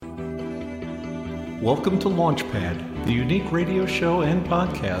Welcome to Launchpad, the unique radio show and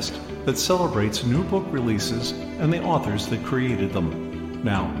podcast that celebrates new book releases and the authors that created them.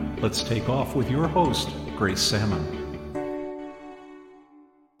 Now, let's take off with your host, Grace Salmon.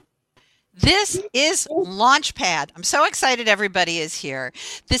 This is Launchpad. I'm so excited everybody is here.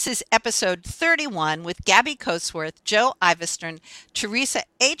 This is episode 31 with Gabi Coatsworth, Joe Ivester, Teresa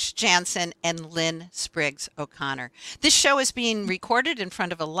H. Janssen, and Lynne Spriggs O'Connor. This show is being recorded in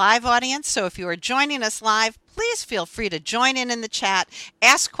front of a live audience, so if you are joining us live, please feel free to join in the chat,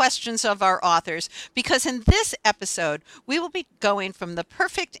 ask questions of our authors, because in this episode, we will be going from the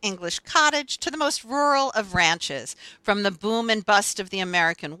perfect English cottage to the most rural of ranches, from the boom and bust of the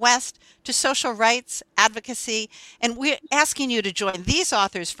American West to social rights, advocacy, and we're asking you to join these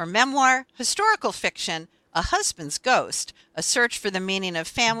authors for memoir, historical fiction, a husband's ghost, a search for the meaning of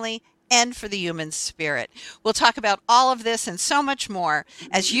family, and for the human spirit. We'll talk about all of this and so much more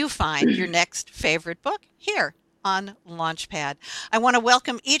as you find your next favorite book here on Launchpad. I want to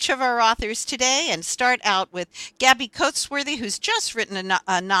welcome each of our authors today and start out with Gabi Coatsworth, who's just written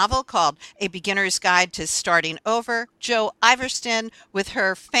a novel called A Beginner's Guide to Starting Over. Joe Ivester with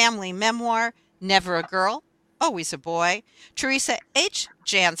her family memoir, Never a Girl, Always a Boy. Teresa H.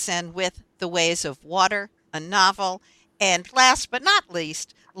 Janssen with The Ways of Water, a novel. And last but not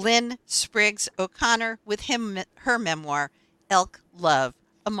least, Lynne Spriggs O'Connor with her memoir, Elk Love,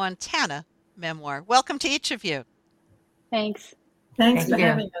 a Montana memoir. Welcome to each of you. Thanks. Thanks for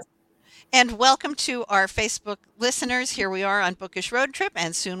having us. And welcome to our Facebook listeners. Here we are on Bookish Road Trip,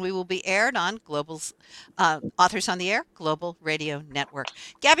 and soon we will be aired on Global's Authors on the Air, Global Radio Network.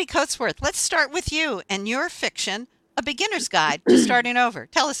 Gabi Coatsworth, let's start with you and your fiction, A Beginner's Guide to Starting Over.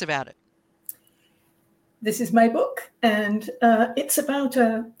 Tell us about it. This is my book, and it's about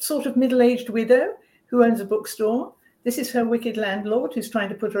a sort of middle-aged widow who owns a bookstore. This is her wicked landlord who's trying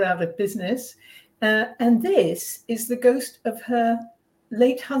to put her out of business. And this is the ghost of her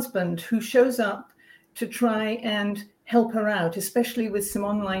late husband who shows up to try and help her out, especially with some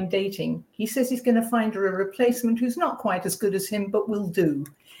online dating. He says he's going to find her a replacement who's not quite as good as him, but will do.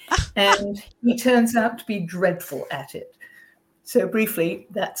 And he turns out to be dreadful at it. So briefly,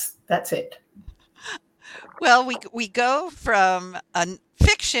 that's it. Well, we go from a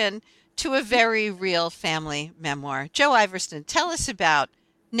fiction to a very real family memoir. Joe Ivester, tell us about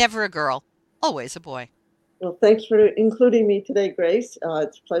Never a Girl, Always a Boy. Well, thanks for including me today, Grace.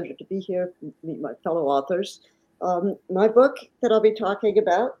 It's a pleasure to be here to meet my fellow authors. My book that I'll be talking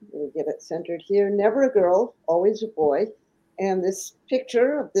about, we'll get it centered here, Never a Girl, Always a Boy. And this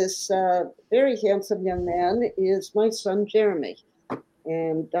picture of this very handsome young man is my son, Jeremy.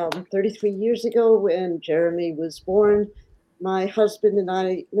 And 33 years ago, when Jeremy was born, my husband and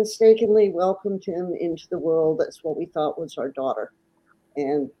I mistakenly welcomed him into the world as what we thought was our daughter.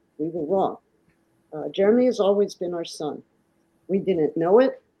 And we were wrong. Jeremy has always been our son. We didn't know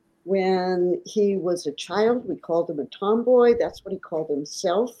it. When he was a child, we called him a tomboy. That's what he called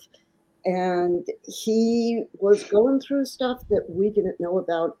himself. And he was going through stuff that we didn't know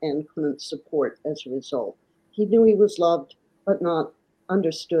about and couldn't support as a result. He knew he was loved, but not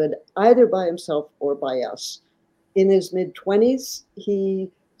understood either by himself or by us. In his mid-20s,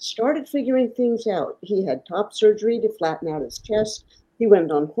 he started figuring things out. He had top surgery to flatten out his chest. He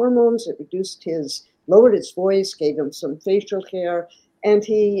went on hormones that lowered his voice, gave him some facial hair, and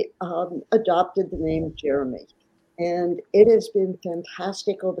he adopted the name Jeremy. And it has been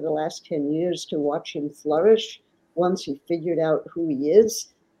fantastic over the last 10 years to watch him flourish once he figured out who he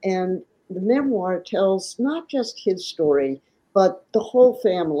is. And the memoir tells not just his story, but the whole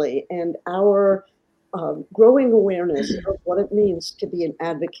family and our growing awareness of what it means to be an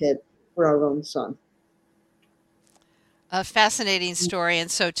advocate for our own son. A fascinating story and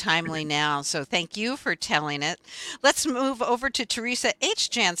so timely now. So thank you for telling it. Let's move over to Teresa H.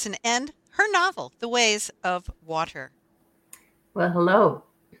 Janssen and her novel, The Ways of Water. Well, hello.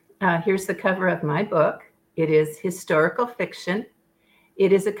 Here's the cover of my book. It is historical fiction.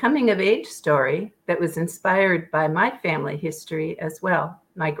 It is a coming-of-age story that was inspired by my family history as well,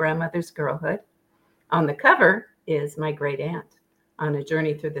 my grandmother's girlhood. On the cover is my great aunt on a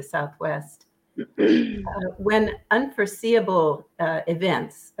journey through the Southwest. When unforeseeable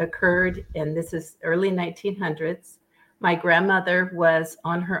events occurred, and this is early 1900s, my grandmother was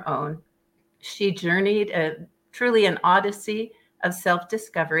on her own. She journeyed truly an odyssey of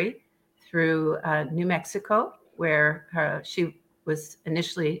self-discovery through New Mexico, where she was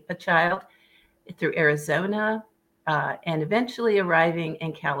initially a child, through Arizona, and eventually arriving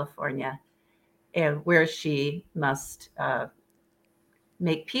in California, where she must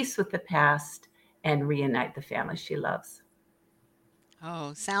make peace with the past and reunite the family she loves.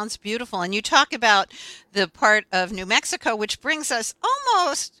 Oh, sounds beautiful. And you talk about the part of New Mexico, which brings us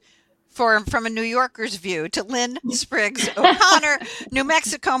almost from a New Yorker's view to Lynne Spriggs O'Connor, New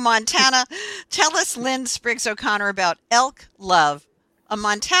Mexico, Montana. Tell us, Lynne Spriggs O'Connor, about Elk Love, a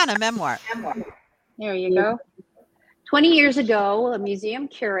Montana memoir. There you go. 20 years ago, a museum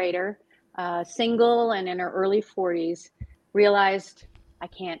curator, single and in her early 40s, realized, I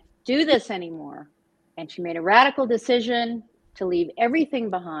can't do this anymore. And she made a radical decision to leave everything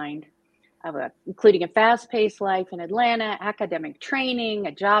behind, including a fast-paced life in Atlanta, academic training,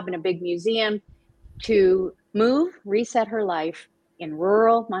 a job in a big museum, to reset her life in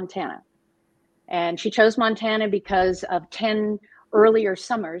rural Montana. And she chose Montana because of 10 earlier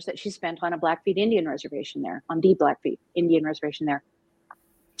summers that she spent on a Blackfeet Indian reservation there, on the Blackfeet Indian reservation there.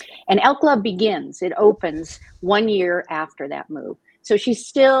 And Elk Love begins, it opens 1 year after that move. So she's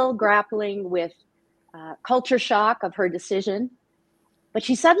still grappling with culture shock of her decision, but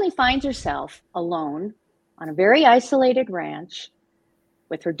she suddenly finds herself alone on a very isolated ranch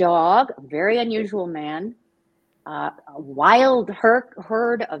with her dog, a very unusual man, a wild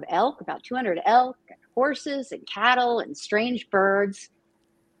herd of elk, about 200 elk, and horses and cattle and strange birds.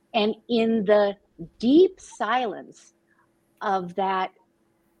 And in the deep silence of that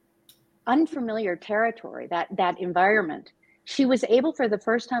unfamiliar territory, that environment, she was able for the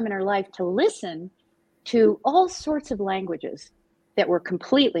first time in her life to listen to all sorts of languages that were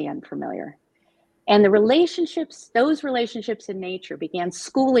completely unfamiliar. And those relationships in nature began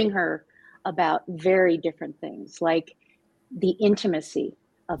schooling her about very different things, like the intimacy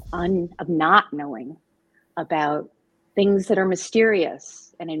of not knowing, about things that are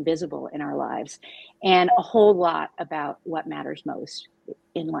mysterious and invisible in our lives, and a whole lot about what matters most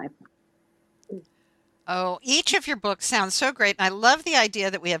in life. Oh, each of your books sounds so great. And I love the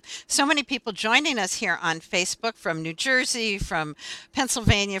idea that we have so many people joining us here on Facebook from New Jersey, from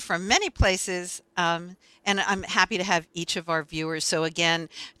Pennsylvania, from many places. And I'm happy to have each of our viewers. So again,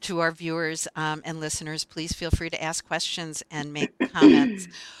 to our viewers and listeners, please feel free to ask questions and make comments.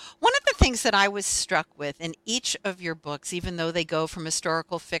 One of the things that I was struck with in each of your books, even though they go from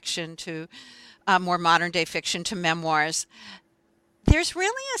historical fiction to more modern day fiction to memoirs, there's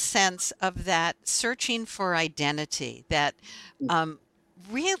really a sense of that searching for identity, that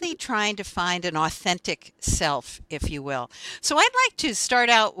really trying to find an authentic self, if you will. So I'd like to start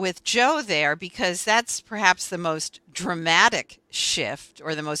out with Joe there, because that's perhaps the most dramatic shift,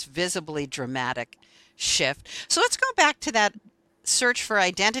 or the most visibly dramatic shift. So let's go back to that search for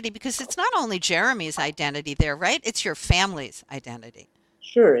identity, because it's not only Jeremy's identity there, right? It's your family's identity.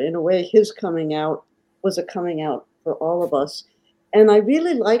 Sure. In a way, his coming out was a coming out for all of us. And I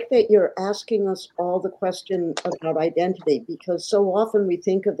really like that you're asking us all the question about identity, because so often we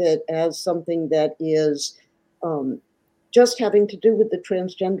think of it as something that is just having to do with the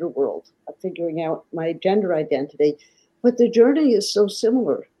transgender world, figuring out my gender identity. But the journey is so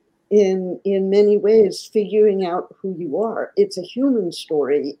similar in many ways, figuring out who you are. It's a human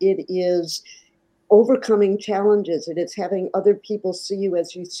story. It is overcoming challenges. It is having other people see you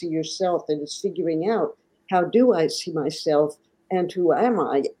as you see yourself. And it's figuring out, how do I see myself? And who am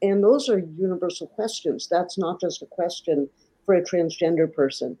I? And those are universal questions. That's not just a question for a transgender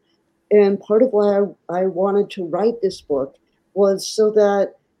person. And part of why I wanted to write this book was so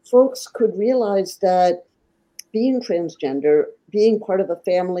that folks could realize that being transgender, being part of a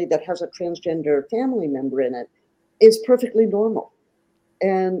family that has a transgender family member in it, is perfectly normal.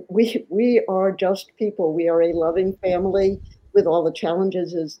 And we are just people. We are a loving family with all the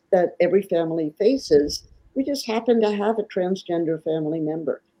challenges that every family faces. We just happen to have a transgender family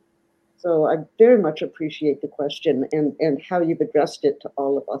member. So I very much appreciate the question and how you've addressed it to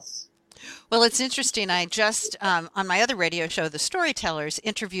all of us. Well, it's interesting. I just, on my other radio show, The Storytellers,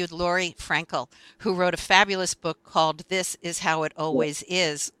 interviewed Lori Frankel, who wrote a fabulous book called This Is How It Always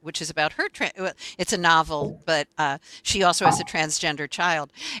Is, which is about her, it's a novel, but she also has a transgender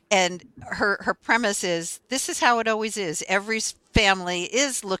child. And her premise is, this is how it always is. Every family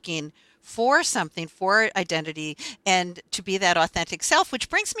is looking for something, for identity, and to be that authentic self, which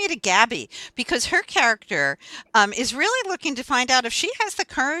brings me to Gabi, because her character is really looking to find out if she has the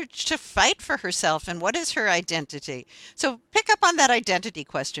courage to fight for herself and what is her identity. So pick up on that identity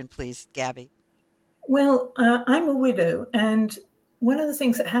question, please, Gabi. Well, I'm a widow, and one of the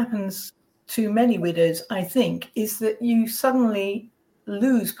things that happens to many widows, I think, is that you suddenly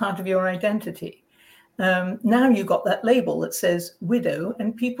lose part of your identity. Now you've got that label that says widow,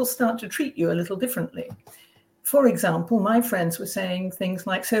 and people start to treat you a little differently. For example, my friends were saying things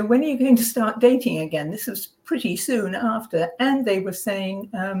like, so when are you going to start dating again? This was pretty soon after. And they were saying,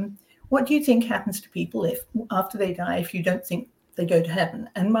 what do you think happens to people if after they die, if you don't think they go to heaven.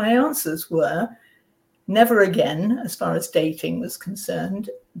 And my answers were never again, as far as dating was concerned.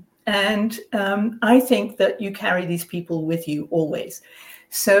 And I think that you carry these people with you always.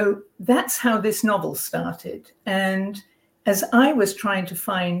 So that's how this novel started. And as I was trying to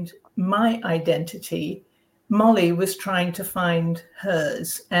find my identity, Molly was trying to find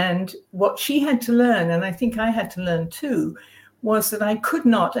hers. And what she had to learn, and I think I had to learn too, was that I could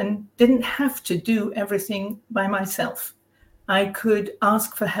not and didn't have to do everything by myself. I could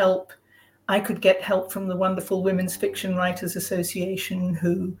ask for help. I could get help from the wonderful Women's Fiction Writers Association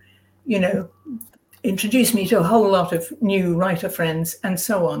who, introduced me to a whole lot of new writer friends and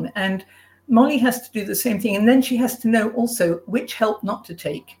so on. And Molly has to do the same thing. And then she has to know also which help not to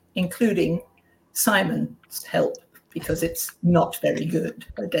take, including Simon's help, because it's not very good,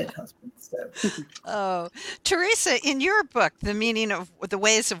 her dead husband. So. Oh, Teresa, in your book, The Meaning of the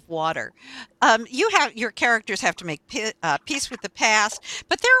Ways of Water, your characters have to make peace with the past,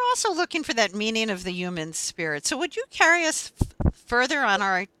 but they're also looking for that meaning of the human spirit. So would you carry us further on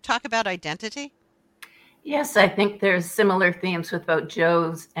our talk about identity? Yes, I think there's similar themes with both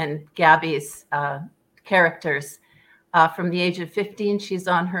Joe's and Gabi's characters. From the age of 15, she's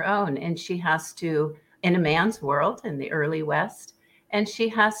on her own, and she has to, in a man's world in the early West, and she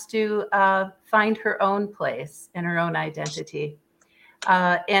has to find her own place and her own identity.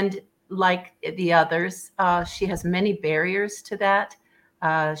 And like the others, she has many barriers to that.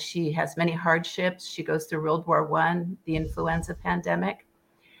 She has many hardships. She goes through World War I, the influenza pandemic.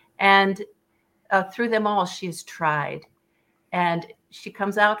 And through them all, she's tried. And she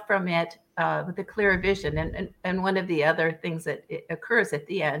comes out from it with a clearer vision. And one of the other things that occurs at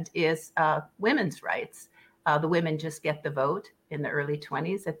the end is women's rights. The women just get the vote in the early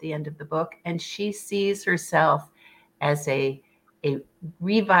 20s at the end of the book. And she sees herself as a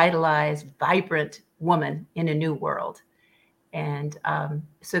revitalized, vibrant woman in a new world. And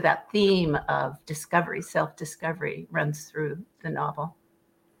so that theme of discovery, self-discovery, runs through the novel.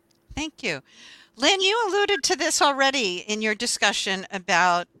 Thank you. Lynne, you alluded to this already in your discussion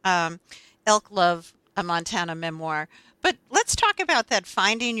about Elk Love, a Montana memoir. But let's talk about that,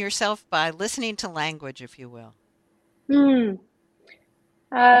 finding yourself by listening to language, if you will.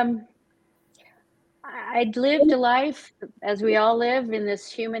 I'd lived a life, as we all live, in this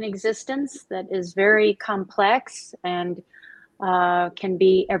human existence that is very complex and can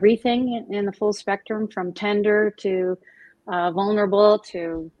be everything in the full spectrum, from tender to vulnerable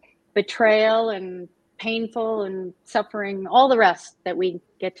to betrayal and painful and suffering, all the rest that we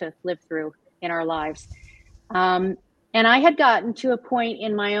get to live through in our lives. And I had gotten to a point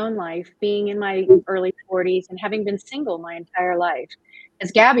in my own life, being in my early 40s and having been single my entire life,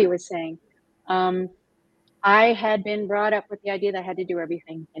 as Gabi was saying, I had been brought up with the idea that I had to do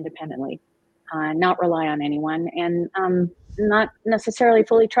everything independently, not rely on anyone, and not necessarily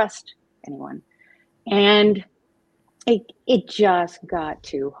fully trust anyone. And it just got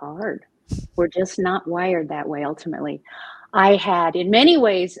too hard. We're just not wired that way, ultimately. I had, in many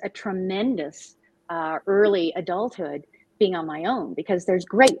ways, a tremendous early adulthood being on my own, because there's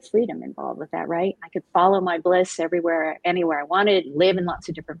great freedom involved with that, right? I could follow my bliss everywhere, anywhere I wanted, live in lots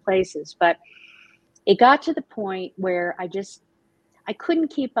of different places. But it got to the point where I couldn't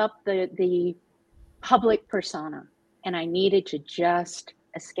keep up the public persona, and I needed to just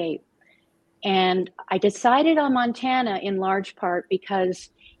escape. And I decided on Montana in large part because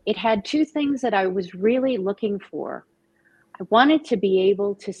it had two things that I was really looking for. I wanted to be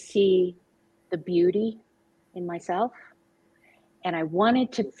able to see the beauty in myself, and I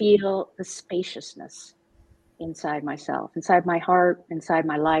wanted to feel the spaciousness inside myself, inside my heart, inside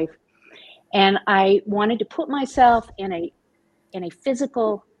my life. And I wanted to put myself in a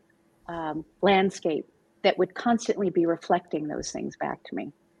physical landscape that would constantly be reflecting those things back to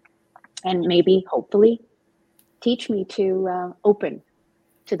me, and maybe, hopefully, teach me to open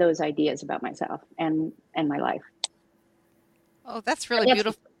to those ideas about myself and my life. Oh, that's really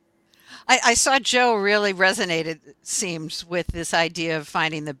beautiful. I saw Joe really resonated, it seems, with this idea of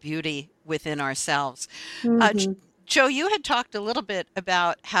finding the beauty within ourselves. Mm-hmm. Joe, you had talked a little bit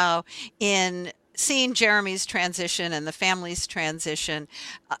about how in seeing Jeremy's transition and the family's transition,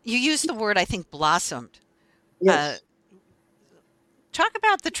 you used the word, I think, blossomed. Yes. Talk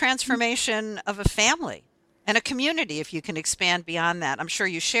about the transformation of a family and a community, if you can expand beyond that. I'm sure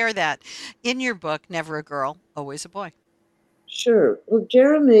you share that in your book, Never a Girl, Always a Boy. Sure. Well,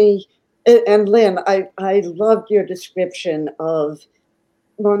 Jeremy and Lynne, I loved your description of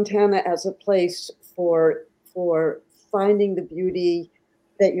Montana as a place for finding the beauty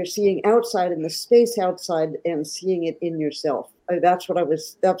that you're seeing outside, in the space outside, and seeing it in yourself. That's what I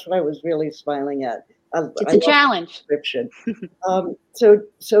was really smiling at. It's a challenge. Description.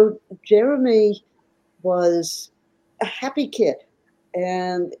 So Jeremy was a happy kid,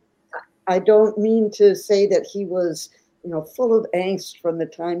 and I don't mean to say that he was, full of angst from the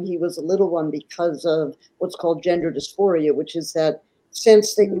time he was a little one because of what's called gender dysphoria, which is that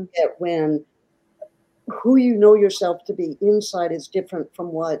sense that you get when who you know yourself to be inside is different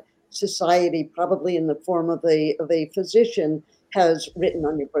from what society, probably in the form of a physician, has written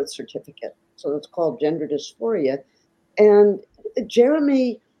on your birth certificate. So it's called gender dysphoria. And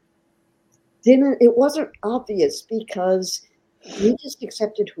Jeremy it wasn't obvious because he just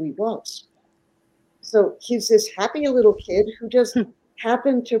accepted who he was. So he's this happy little kid who just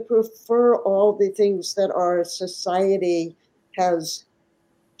happened to prefer all the things that our society has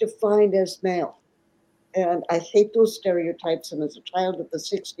defined as male. And I hate those stereotypes. And as a child of the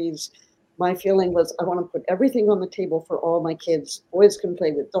 60s, my feeling was I want to put everything on the table for all my kids. Boys can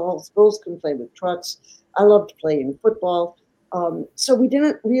play with dolls, girls can play with trucks. I loved playing football. So we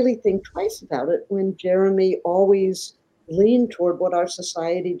didn't really think twice about it when Jeremy always leaned toward what our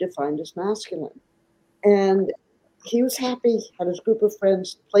society defined as masculine. And he was happy, had his group of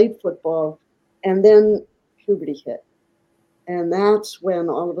friends, played football, and then puberty hit. And that's when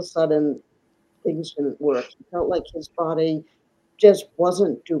all of a sudden things didn't work. He felt like his body just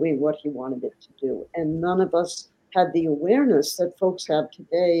wasn't doing what he wanted it to do. And none of us had the awareness that folks have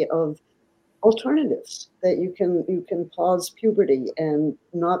today of alternatives, that you can pause puberty and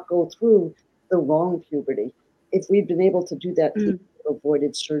not go through the wrong puberty. If we'd been able to do that, he could have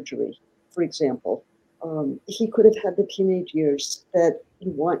avoided surgery, for example. He could have had the teenage years that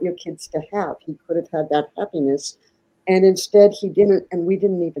you want your kids to have. He could have had that happiness. And instead he didn't, and we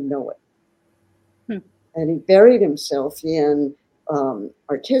didn't even know it. And he buried himself in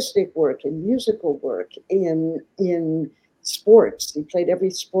artistic work, in musical work, in sports. He played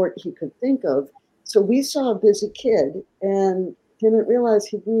every sport he could think of. So we saw a busy kid and didn't realize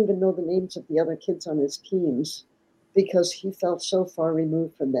he didn't even know the names of the other kids on his teams because he felt so far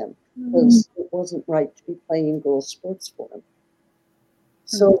removed from them because it wasn't right to be playing girls' sports for him.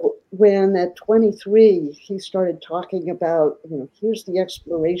 So when at 23, he started talking about, here's the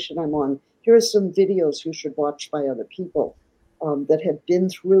exploration I'm on. Here are some videos you should watch by other people that have been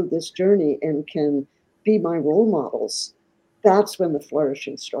through this journey and can be my role models. That's when the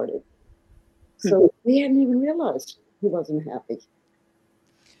flourishing started. So we hadn't even realized he wasn't happy.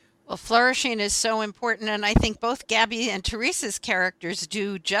 Well, flourishing is so important, and I think both Gabi and Teresa's characters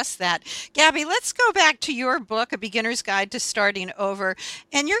do just that. Gabi, let's go back to your book, A Beginner's Guide to Starting Over.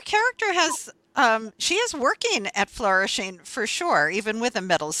 And your character has, she is working at flourishing for sure, even with a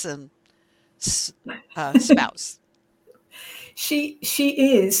meddlesome spouse. She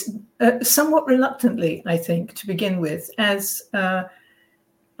is somewhat reluctantly, I think, to begin with, as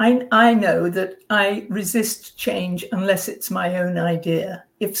I know that I resist change unless it's my own idea.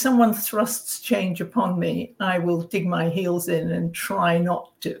 If someone thrusts change upon me, I will dig my heels in and try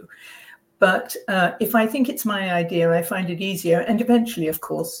not to. But if I think it's my idea, I find it easier. And eventually, of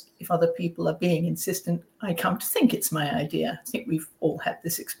course, if other people are being insistent, I come to think it's my idea. I think we've all had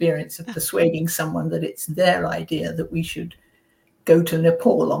this experience of persuading someone that it's their idea that we should go to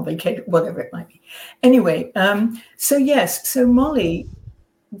Nepal on vacation, whatever it might be. Anyway, so Molly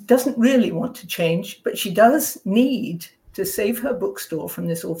doesn't really want to change, but she does need to save her bookstore from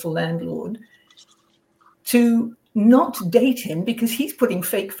this awful landlord, to not date him because he's putting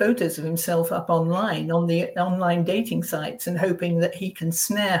fake photos of himself up online on the online dating sites and hoping that he can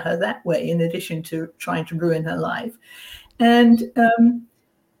snare her that way, in addition to trying to ruin her life. And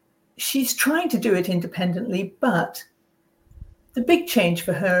she's trying to do it independently, but the big change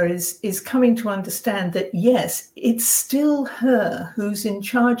for her is coming to understand that, yes, it's still her who's in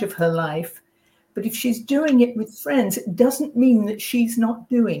charge of her life. But if she's doing it with friends, it doesn't mean that she's not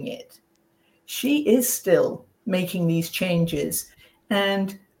doing it. She is still making these changes,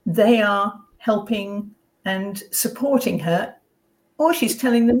 and they are helping and supporting her. Or she's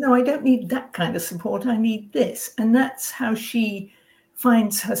telling them, no, I don't need that kind of support. I need this. And that's how she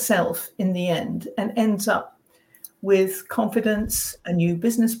finds herself in the end and ends up with confidence, a new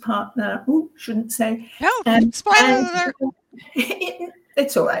business partner. Ooh, shouldn't say. No, spoiler alert.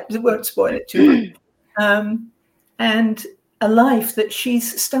 It's all right. It won't spoil it too much. And a life that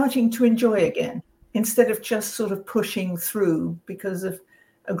she's starting to enjoy again, instead of just sort of pushing through because of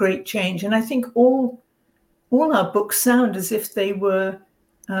a great change. And I think all our books sound as if they were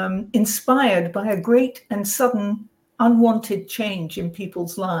inspired by a great and sudden unwanted change in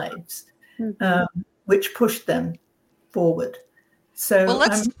people's lives, which pushed them forward. So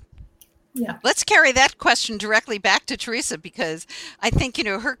well, Yeah. Let's carry that question directly back to Teresa, because I think,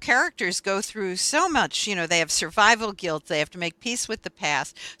 her characters go through so much. They have survival guilt. They have to make peace with the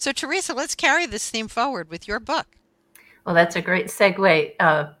past. So, Teresa, let's carry this theme forward with your book. Well, that's a great segue,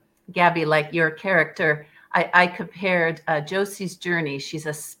 Gabi, like your character. I compared Josie's journey. She's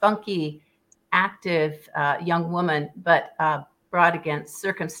a spunky, active young woman, but brought against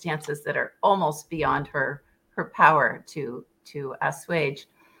circumstances that are almost beyond her power to assuage.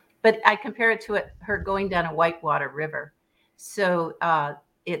 But I compare it to her going down a whitewater river. So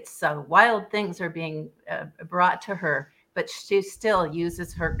it's wild things are being brought to her, but she still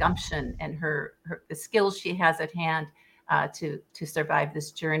uses her gumption and the skills she has at hand to survive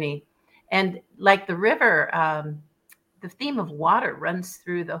this journey. And like the river, the theme of water runs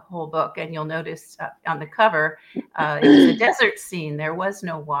through the whole book. And you'll notice on the cover, it was a desert scene. There was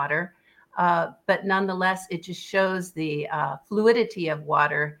no water. But nonetheless, it just shows the fluidity of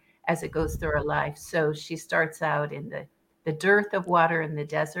water as it goes through her life. So she starts out in the dearth of water in the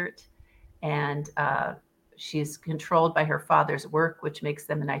desert, and she's controlled by her father's work, which makes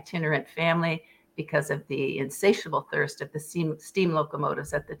them an itinerant family because of the insatiable thirst of the steam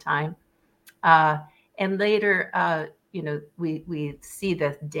locomotives at the time. And later, we see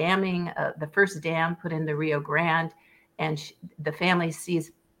the damming, the first dam put in the Rio Grande, and the family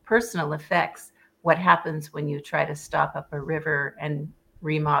sees personal effects, what happens when you try to stop up a river and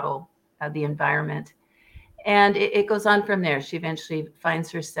remodel the environment. And it goes on from there. She eventually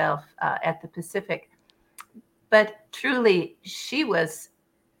finds herself at the Pacific. But truly, she was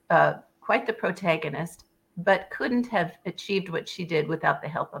quite the protagonist, but couldn't have achieved what she did without the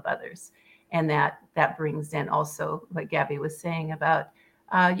help of others. And that brings in also what Gabi was saying about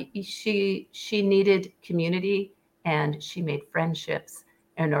she needed community, and she made friendships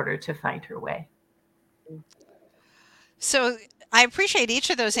in order to find her way. So I appreciate each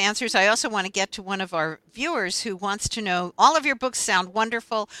of those answers. I also want to get to one of our viewers who wants to know, all of your books sound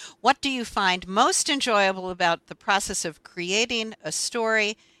wonderful. What do you find most enjoyable about the process of creating a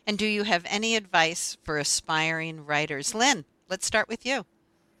story? And do you have any advice for aspiring writers? Lynne, let's start with you.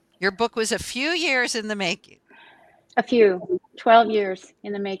 Your book was a few years in the making. 12 years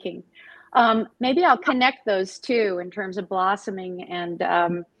in the making. Maybe I'll connect those two in terms of blossoming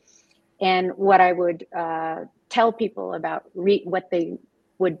and what I would tell people about what they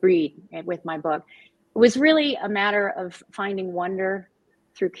would read with my book. It was really a matter of finding wonder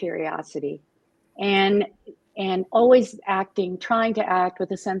through curiosity, and always trying to act with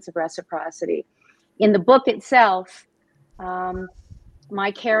a sense of reciprocity. In the book itself,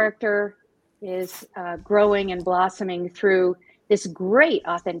 my character is growing and blossoming through this great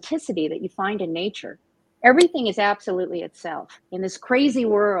authenticity that you find in nature. Everything is absolutely itself. In this crazy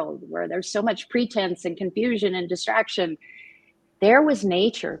world where there's so much pretense and confusion and distraction, there was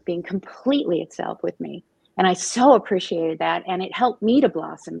nature being completely itself with me. And I so appreciated that. And it helped me to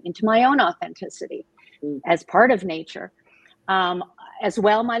blossom into my own authenticity as part of nature. As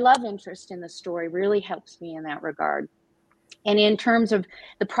well, my love interest in the story really helps me in that regard. And in terms of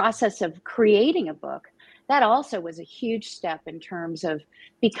the process of creating a book, that also was a huge step in terms of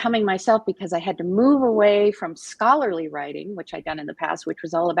becoming myself, because I had to move away from scholarly writing, which I'd done in the past, which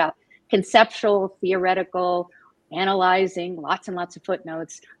was all about conceptual, theoretical, analyzing, lots and lots of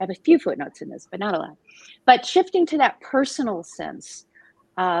footnotes. I have a few footnotes in this, but not a lot. But shifting to that personal sense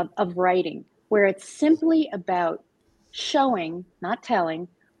of writing, where it's simply about showing, not telling,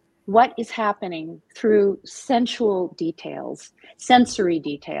 what is happening through sensual details, sensory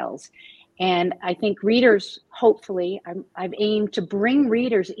details. And I think readers, hopefully, I've aimed to bring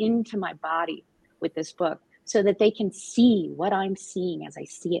readers into my body with this book so that they can see what I'm seeing as I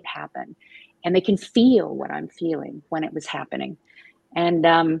see it happen. And they can feel what I'm feeling when it was happening. And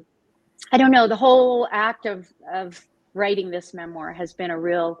I don't know, the whole act of writing this memoir has been a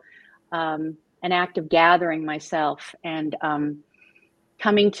real, an act of gathering myself and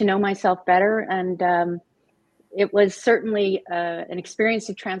coming to know myself better. And it was certainly an experience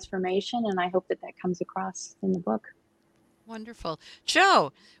of transformation, and I hope that comes across in the book. Wonderful.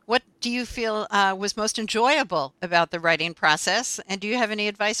 Joe, what do you feel was most enjoyable about the writing process? And do you have any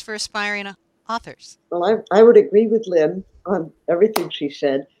advice for aspiring authors? Well, I would agree with Lynne on everything she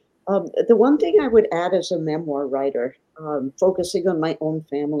said. The one thing I would add as a memoir writer, focusing on my own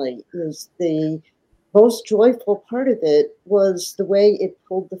family, is the most joyful part of it was the way it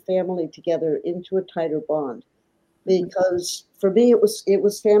pulled the family together into a tighter bond. Because for me, it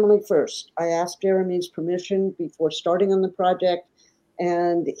was family first. I asked Jeremy's permission before starting on the project,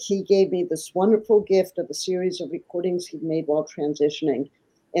 and he gave me this wonderful gift of a series of recordings he'd made while transitioning,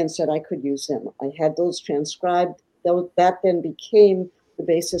 and said I could use them. I had those transcribed. That then became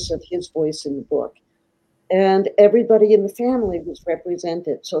the basis of his voice in the book. And everybody in the family was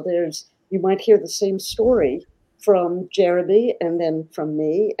represented. So you might hear the same story from Jeremy, and then from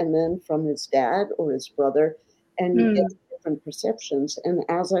me, and then from his dad or his brother, and you get different perceptions. And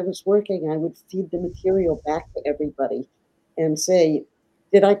as I was working, I would feed the material back to everybody and say,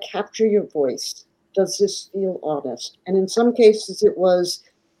 did I capture your voice? Does this feel honest? And in some cases it was,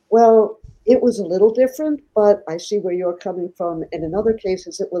 well, it was a little different, but I see where you're coming from. And in other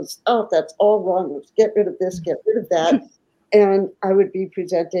cases it was, oh, that's all wrong. Let's get rid of this, get rid of that. And I would be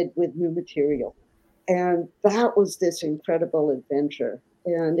presented with new material. And that was this incredible adventure.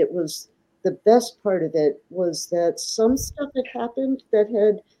 And it was, the best part of it was that some stuff had happened that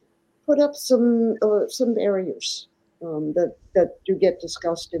had put up some barriers that do get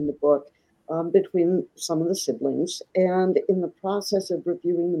discussed in the book between some of the siblings. And in the process of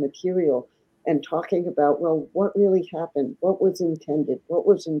reviewing the material and talking about, well, what really happened? What was intended? What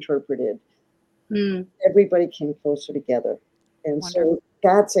was interpreted? Everybody came closer together. And Wonderful. so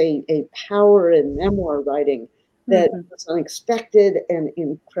that's a power in memoir writing that was unexpected and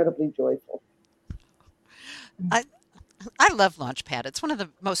incredibly joyful. I love Launchpad. It's one of the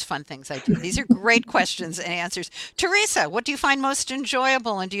most fun things I do. These are great questions and answers. Teresa, what do you find most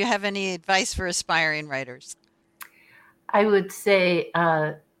enjoyable, and do you have any advice for aspiring writers? I would say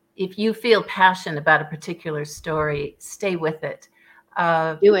if you feel passionate about a particular story, stay with it.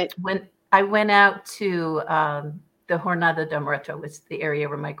 Do it. When I went out to the Jornada de Muerto, was the area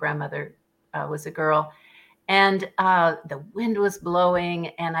where my grandmother was a girl, and the wind was blowing,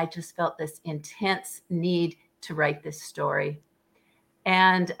 and I just felt this intense need to write this story.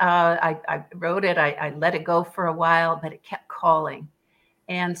 And I wrote it. I let it go for a while, but it kept calling.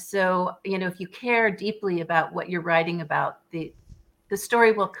 And so, if you care deeply about what you're writing about, the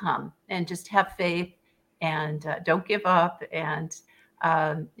story will come, and just have faith and don't give up. And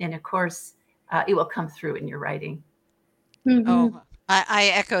of course, it will come through in your writing. Oh,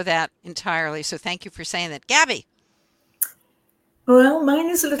 I echo that entirely. So thank you for saying that. Gabi. Well, mine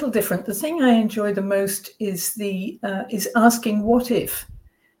is a little different. The thing I enjoy the most is asking what if.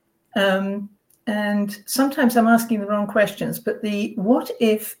 And sometimes I'm asking the wrong questions, but the what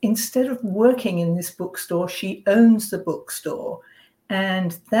if, instead of working in this bookstore, she owns the bookstore.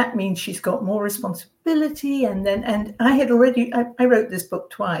 And that means she's got more responsibility. And I wrote this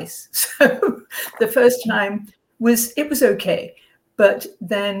book twice. So the first time was okay. But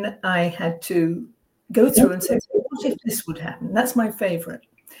then I had to go through and say, what if this would happen? That's my favorite.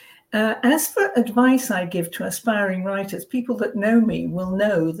 As for advice I give to aspiring writers, people that know me will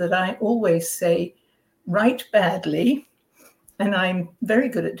know that I always say, write badly, and I'm very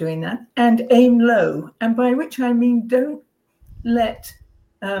good at doing that, and aim low. And by which I mean, don't let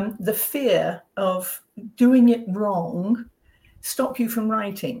the fear of doing it wrong stop you from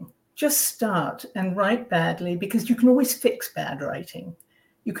writing. Just start and write badly, because you can always fix bad writing.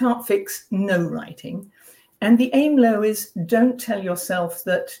 You can't fix no writing. And the aim low is, don't tell yourself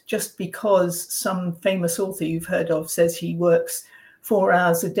that just because some famous author you've heard of says he works 4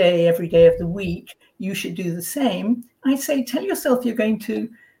 hours a day every day of the week, you should do the same. I say, tell yourself you're going to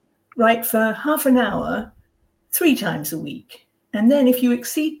write for half an hour 3 times a week. And then if you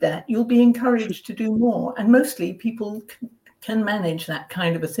exceed that, you'll be encouraged to do more. And mostly people can manage that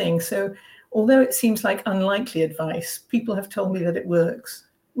kind of a thing. So although it seems like unlikely advice, people have told me that it works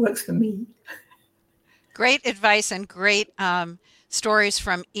for me. Great advice and great stories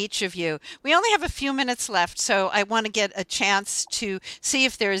from each of you. We only have a few minutes left, so I want to get a chance to see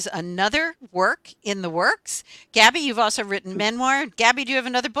if there's another work in the works. Gabi, you've also written memoir. Gabi, do you have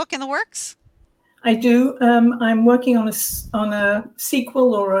another book in the works? I do. I'm working on a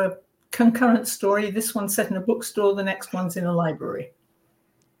sequel or a concurrent story. This one's set in a bookstore. The next one's in a library.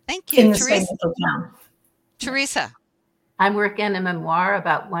 Thank you, in the Teresa. same little town. Teresa. I'm working a memoir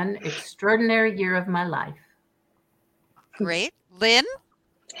about one extraordinary year of my life. Great. Lynne?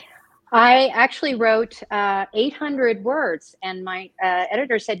 I actually wrote 800 words, and my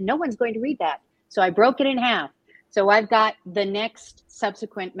editor said, no one's going to read that. So I broke it in half. So I've got the next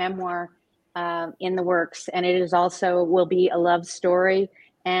subsequent memoir in the works, and it is also will be a love story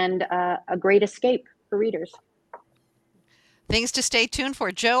and a great escape for readers. Things to stay tuned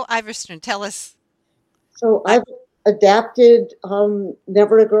for. Joe Ivester, tell us. So I've adapted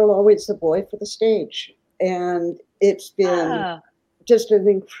Never a Girl, Always a Boy for the stage. And it's been just an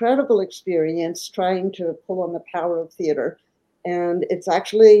incredible experience trying to pull on the power of theater. And it's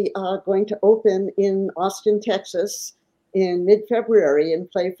actually going to open in Austin, Texas in mid-February and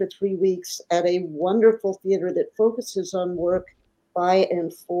play for 3 weeks at a wonderful theater that focuses on work by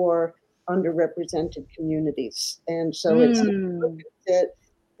and for underrepresented communities. And so it's it.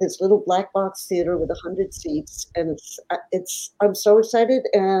 This little black box theater with 100 seats, and I'm so excited.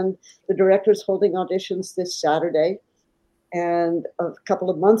 And the director's holding auditions this Saturday. And a couple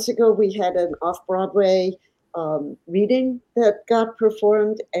of months ago, we had an off-Broadway reading that got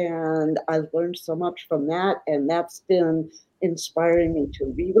performed, and I've learned so much from that, and that's been inspiring me to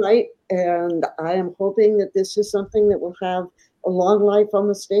rewrite. And I am hoping that this is something that will have a long life on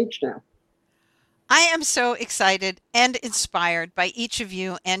the stage now. I am so excited and inspired by each of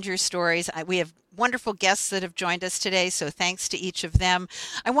you and your stories. We have wonderful guests that have joined us today, so thanks to each of them.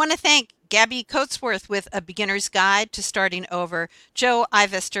 I want to thank Gabi Coatsworth with A Beginner's Guide to Starting Over, Joe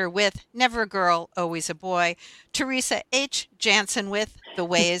Ivester with Never a Girl, Always a Boy, Teresa H. Janssen with The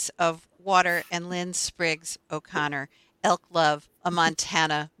Ways of Water, and Lynne Spriggs O'Connor, Elk Love, a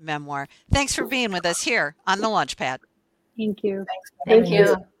Montana Memoir. Thanks for being with us here on the Launchpad. Thank you. Thank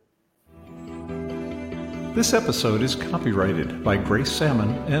you. This episode is copyrighted by Grace Salmon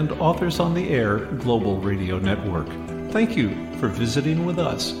and Authors on the Air Global Radio Network. Thank you for visiting with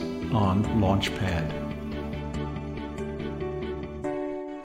us on Launchpad.